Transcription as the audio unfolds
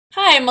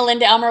Hi, I'm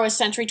Melinda Elmer with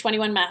Century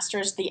 21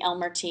 Masters, the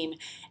Elmer Team.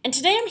 And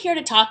today I'm here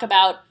to talk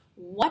about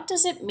what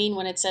does it mean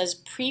when it says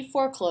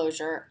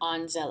pre-foreclosure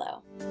on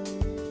Zillow.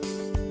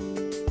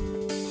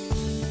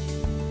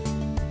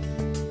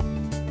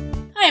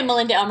 Hi, I'm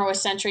Melinda Elmer with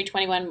Century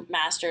 21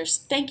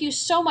 Masters. Thank you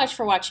so much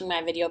for watching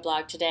my video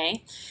blog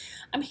today.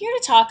 I'm here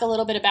to talk a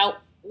little bit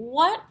about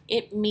what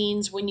it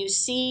means when you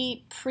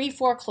see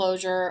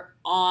pre-foreclosure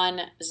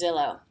on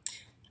Zillow.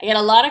 I get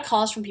a lot of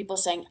calls from people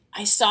saying,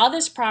 I saw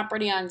this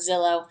property on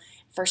Zillow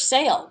for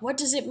sale. What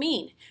does it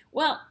mean?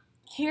 Well,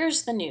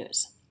 here's the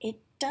news. It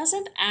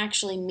doesn't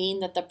actually mean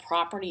that the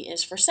property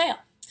is for sale.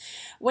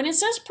 When it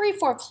says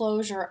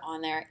pre-foreclosure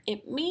on there,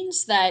 it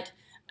means that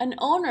an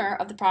owner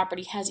of the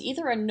property has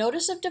either a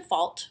notice of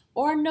default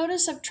or a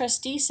notice of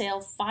trustee sale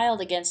filed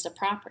against a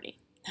property.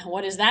 Now,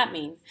 what does that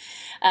mean?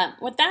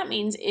 What that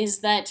means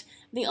is that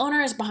the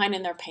owner is behind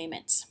in their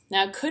payments.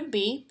 Now, it could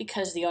be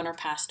because the owner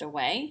passed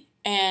away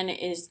and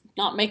is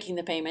not making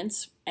the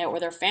payments, or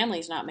their family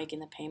is not making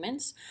the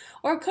payments,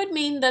 or it could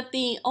mean that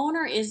the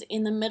owner is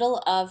in the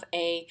middle of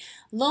a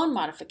loan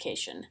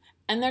modification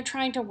and they're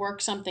trying to work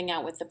something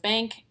out with the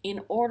bank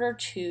in order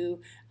to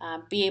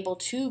be able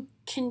to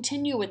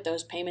continue with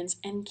those payments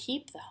and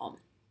keep the home.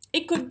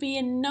 It could be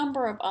a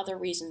number of other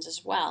reasons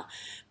as well,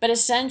 but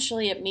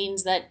essentially it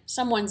means that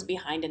someone's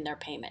behind in their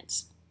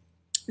payments.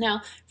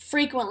 Now,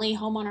 frequently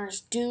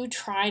homeowners do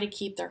try to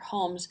keep their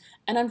homes,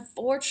 and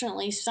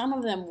unfortunately some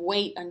of them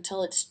wait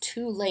until it's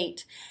too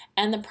late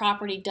and the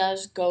property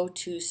does go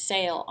to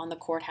sale on the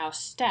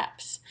courthouse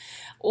steps.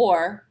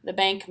 Or the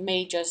bank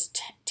may just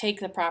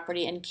take the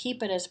property and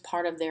keep it as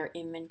part of their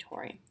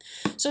inventory.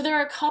 So there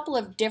are a couple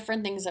of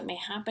different things that may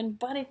happen,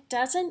 but it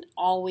doesn't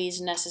always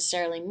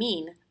necessarily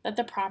mean that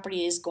the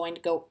property is going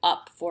to go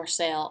up for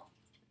sale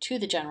to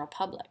the general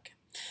public.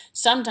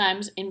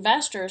 Sometimes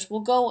investors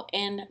will go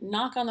and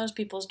knock on those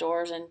people's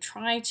doors and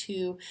try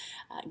to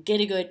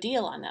get a good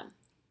deal on them.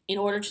 In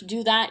order to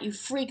do that, you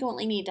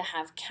frequently need to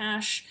have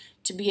cash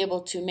to be able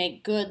to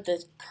make good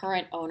the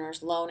current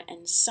owner's loan,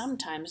 and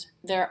sometimes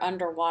they're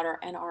underwater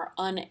and are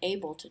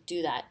unable to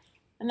do that.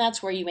 And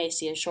that's where you may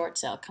see a short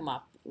sale come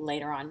up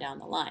later on down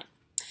the line.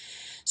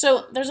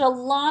 So there's a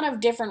lot of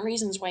different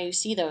reasons why you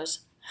see those.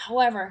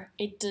 However,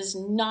 it does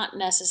not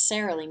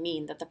necessarily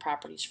mean that the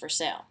property is for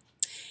sale.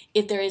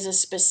 If there is a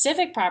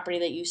specific property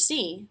that you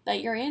see that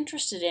you're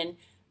interested in,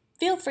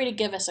 feel free to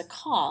give us a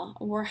call.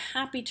 We're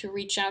happy to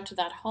reach out to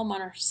that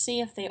homeowner, see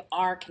if they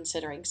are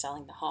considering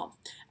selling the home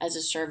as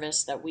a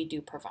service that we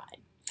do provide.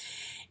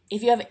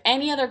 If you have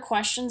any other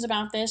questions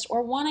about this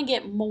or want to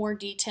get more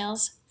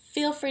details,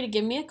 feel free to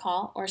give me a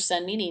call or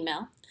send me an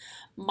email.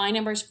 My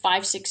number is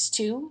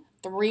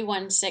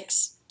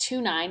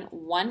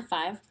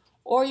 562-316-2915,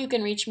 or you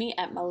can reach me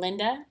at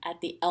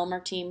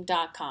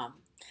melinda@theelmerteam.com.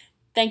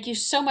 Thank you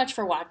so much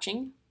for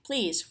watching.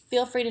 Please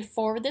feel free to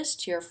forward this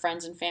to your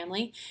friends and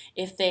family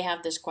if they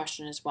have this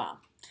question as well.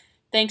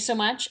 Thanks so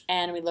much,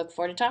 and we look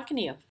forward to talking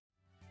to you.